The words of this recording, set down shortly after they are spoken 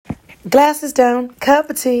Glasses down, cup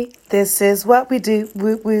of tea. This is what we do.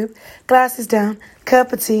 Whoop whoop. Glasses down,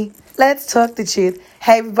 cup of tea. Let's talk the truth.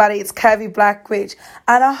 Hey everybody, it's Curvy Black Witch,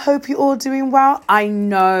 and I hope you're all doing well. I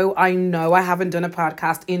know I haven't done a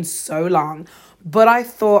podcast in so long, but I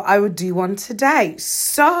thought I would do one today.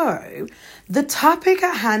 So, the topic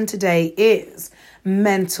at hand today is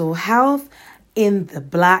mental health in the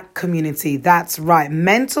Black community. That's right,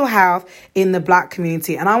 mental health in the Black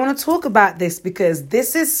community. And I want to talk about this because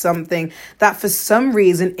this is something that for some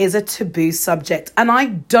reason is a taboo subject. And I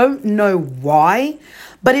don't know why,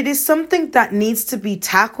 but it is something that needs to be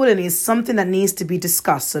tackled and is something that needs to be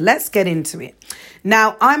discussed. So let's get into it.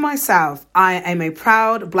 Now, I am a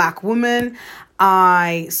proud Black woman.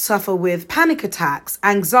 I suffer with panic attacks,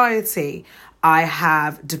 anxiety. I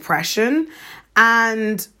have depression,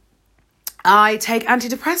 and I take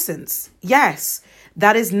antidepressants. Yes,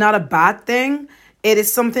 that is not a bad thing. It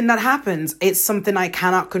is something that happens. It's something I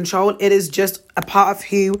cannot control. It is just a part of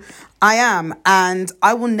who I am, and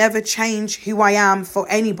I will never change who I am for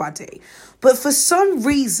anybody. But for some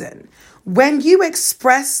reason, when you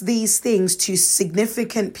express these things to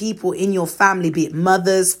significant people in your family, be it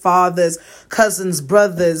mothers, fathers, cousins,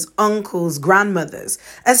 brothers, uncles, grandmothers,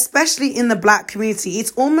 especially in the Black community,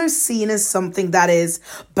 it's almost seen as something that is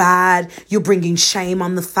bad. You're bringing shame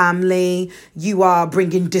on the family. You are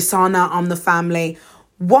bringing dishonor on the family.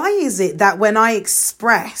 Why is it that when I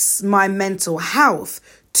express my mental health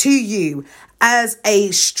to you as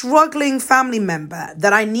a struggling family member,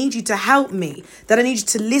 that I need you to help me, that I need you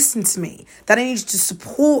to listen to me, that I need you to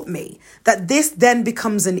support me, that this then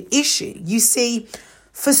becomes an issue? You see,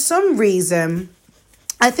 for some reason,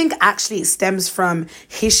 I think actually it stems from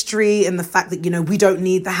history and the fact that, we don't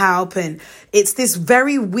need the help. And it's this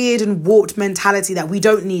very weird and warped mentality that we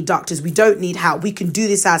don't need doctors. We don't need help. We can do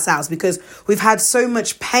this ourselves because we've had so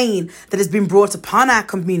much pain that has been brought upon our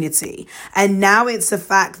community. And now it's the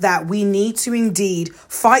fact that we need to indeed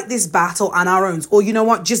fight this battle on our own. Or you know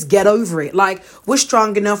what? Just get over it. Like, we're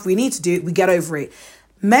strong enough. We need to do it. We get over it.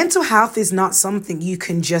 Mental health is not something you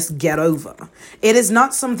can just get over. It is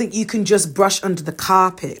not something you can just brush under the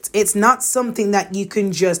carpet. It's not something that you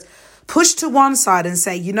can just push to one side and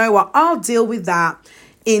say, you know what, I'll deal with that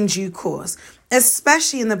in due course.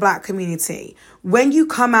 Especially in the Black community, when you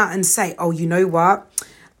come out and say, oh, you know what,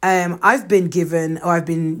 I've been given, or I've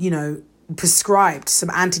been, prescribed some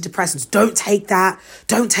antidepressants. Don't take that.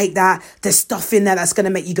 Don't take that. There's stuff in there that's going to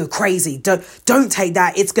make you go crazy. Don't take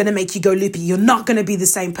that. It's going to make you go loopy. You're not going to be the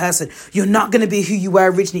same person. You're not going to be who you were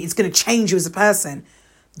originally. It's going to change you as a person.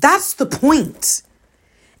 That's the point.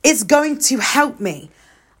 It's going to help me.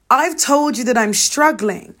 I've told you that I'm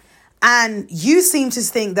struggling, and you seem to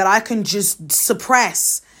think that I can just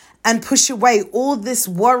suppress and push away all this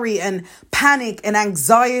worry and panic and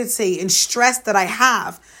anxiety and stress that I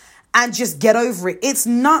have and just get over it. It's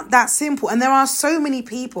not that simple. And there are so many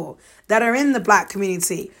people that are in the Black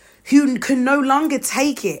community who can no longer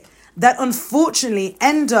take it, that unfortunately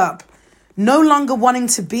end up no longer wanting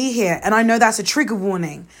to be here. And I know that's a trigger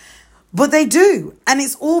warning, but they do. And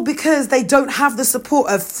it's all because they don't have the support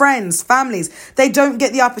of friends, families. They don't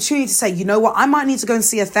get the opportunity to say, you know what, I might need to go and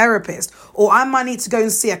see a therapist, or I might need to go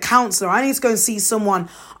and see a counselor. I need to go and see someone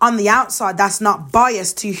on the outside that's not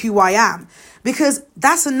biased to who I am. Because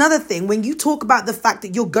that's another thing. When you talk about the fact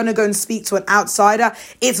that you're going to go and speak to an outsider,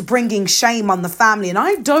 it's bringing shame on the family. And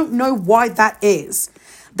I don't know why that is.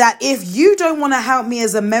 That if you don't want to help me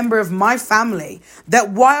as a member of my family,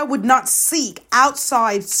 that why I would not seek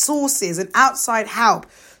outside sources and outside help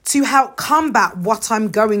to help combat what I'm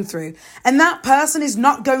going through. And that person is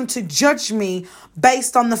not going to judge me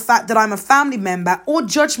based on the fact that I'm a family member or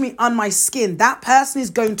judge me on my skin. That person is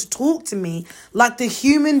going to talk to me like the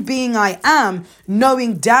human being I am,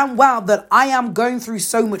 knowing damn well that I am going through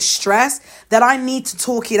so much stress, that I need to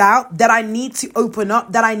talk it out, that I need to open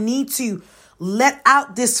up, that I need to let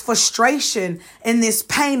out this frustration and this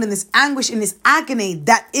pain and this anguish and this agony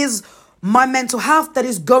that is my mental health that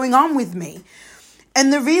is going on with me.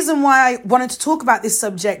 And the reason why I wanted to talk about this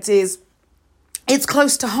subject is it's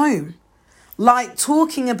close to home. Like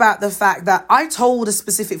talking about the fact that I told a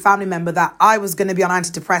specific family member that I was going to be on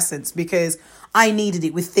antidepressants because I needed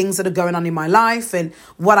it with things that are going on in my life and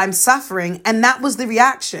what I'm suffering. And that was the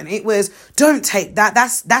reaction. It was, don't take that.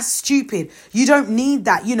 That's stupid. You don't need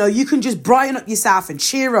that. You can just brighten up yourself and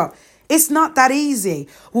cheer up. It's not that easy.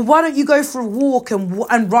 Well, why don't you go for a walk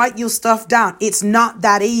and write your stuff down? It's not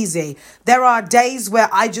that easy. There are days where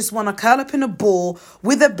I just want to curl up in a ball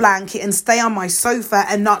with a blanket and stay on my sofa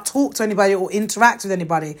and not talk to anybody or interact with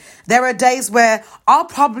anybody. There are days where I'll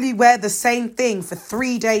probably wear the same thing for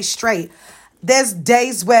 3 days straight. There's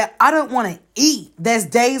days where I don't want to eat. There's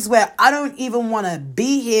days where I don't even want to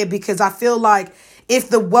be here because I feel like if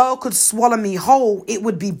the world could swallow me whole, it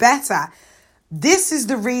would be better. This is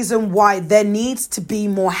the reason why there needs to be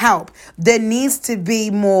more help. There needs to be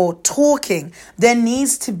more talking. There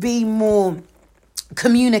needs to be more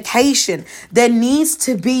communication. There needs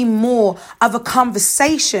to be more of a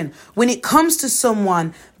conversation when it comes to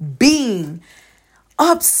someone being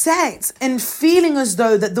upset and feeling as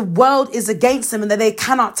though that the world is against them and that they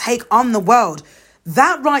cannot take on the world.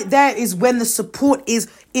 That right there is when the support is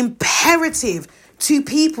imperative to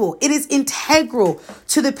people. It is integral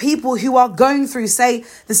to the people who are going through, say,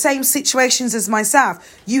 the same situations as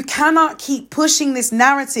myself. You cannot keep pushing this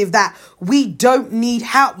narrative that we don't need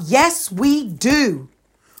help. Yes, we do.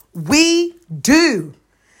 We do.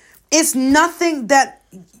 There's nothing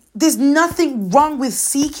wrong with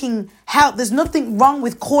seeking help. There's nothing wrong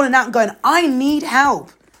with calling out and going, I need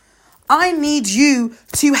help. I need you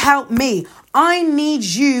to help me. I need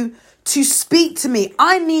you to speak to me.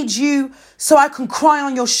 I need you so I can cry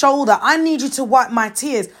on your shoulder. I need you to wipe my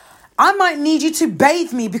tears. I might need you to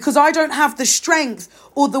bathe me because I don't have the strength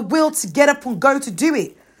or the will to get up and go to do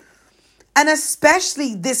it. And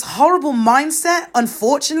especially this horrible mindset,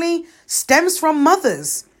 unfortunately, stems from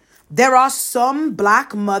mothers. There are some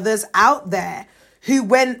Black mothers out there who,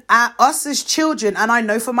 when at us as children, and I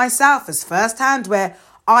know for myself as firsthand, where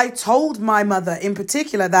I told my mother in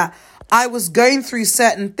particular that I was going through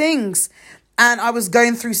certain things and I was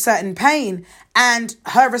going through certain pain, and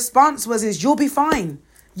her response was, you'll be fine.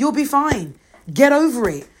 You'll be fine. Get over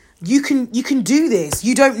it. You can do this.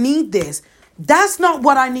 You don't need this. That's not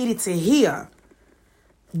what I needed to hear.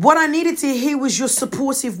 What I needed to hear was your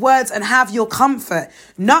supportive words and have your comfort,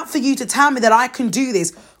 not for you to tell me that I can do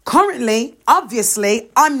this. Currently,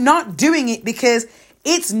 obviously, I'm not doing it because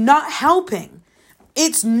it's not helping.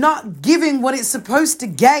 It's not giving what it's supposed to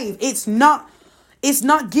give. It's not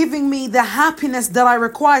giving me the happiness that I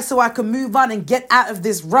require so I can move on and get out of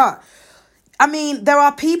this rut. I mean, there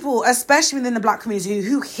are people, especially within the Black community,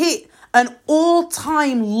 who hit an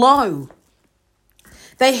all-time low.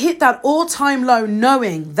 They hit that all-time low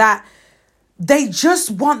knowing that they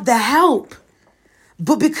just want the help.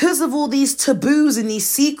 But because of all these taboos and these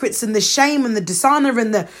secrets and the shame and the dishonor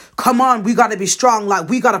and the, come on, we got to be strong, like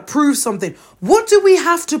we got to prove something. What do we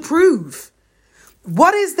have to prove?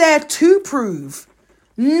 What is there to prove?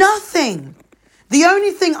 Nothing. The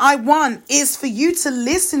only thing I want is for you to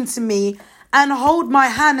listen to me and hold my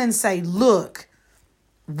hand and say, look,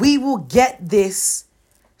 we will get this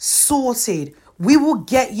sorted. We will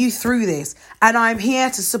get you through this, and I'm here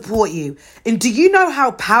to support you. And do you know how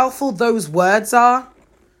powerful those words are?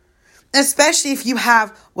 Especially if you have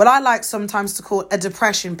what I like sometimes to call a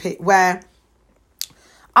depression pit, where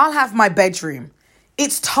I'll have my bedroom.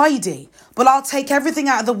 It's tidy, but I'll take everything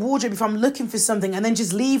out of the wardrobe if I'm looking for something and then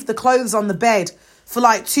just leave the clothes on the bed for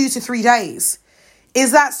like 2 to 3 days.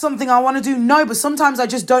 Is that something I want to do? No, but sometimes I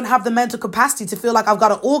just don't have the mental capacity to feel like I've got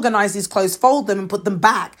to organize these clothes, fold them and put them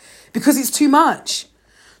back because it's too much.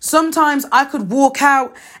 Sometimes I could walk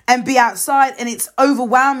out and be outside and it's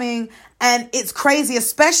overwhelming and it's crazy,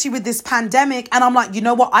 especially with this pandemic. And I'm like, you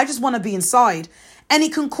know what? I just want to be inside. And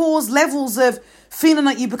it can cause levels of feeling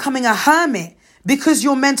like you're becoming a hermit because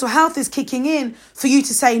your mental health is kicking in for you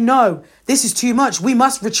to say, no, this is too much. We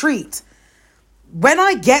must retreat. When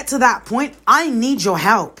I get to that point, I need your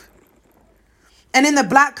help. And in the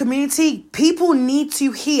Black community, people need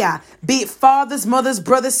to hear, be it fathers, mothers,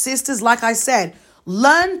 brothers, sisters, like I said,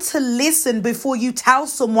 learn to listen before you tell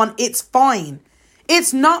someone it's fine.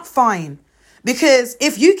 It's not fine. Because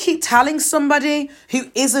if you keep telling somebody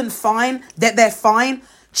who isn't fine that they're fine,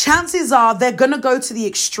 chances are they're going to go to the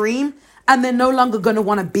extreme and they're no longer going to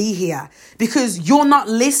want to be here because you're not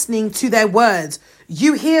listening to their words.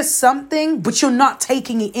 You hear something, but you're not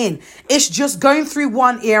taking it in. It's just going through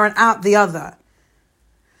one ear and out the other.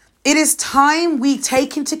 It is time we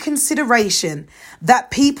take into consideration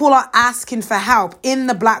that people are asking for help in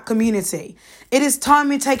the Black community. It is time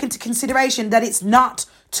we take into consideration that it's not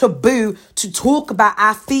taboo to talk about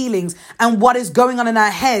our feelings and what is going on in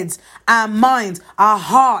our heads, our minds, our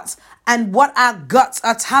hearts, and what our guts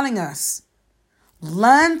are telling us.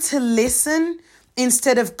 Learn to listen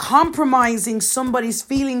instead of compromising somebody's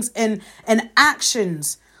feelings and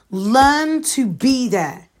actions. Learn to be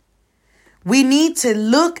there. We need to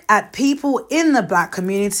look at people in the Black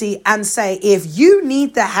community and say, if you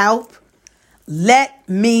need the help, let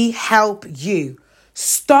me help you.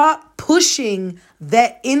 Start pushing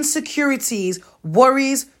their insecurities,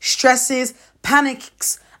 worries, stresses,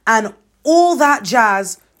 panics, and all that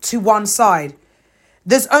jazz to one side.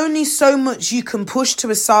 There's only so much you can push to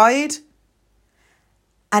a side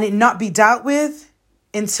and it not be dealt with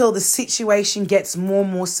until the situation gets more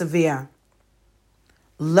and more severe.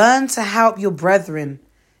 Learn to help your brethren,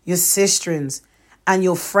 your sisterins, and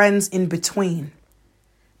your friends in between,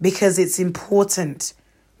 because it's important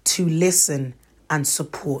to listen and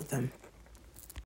support them.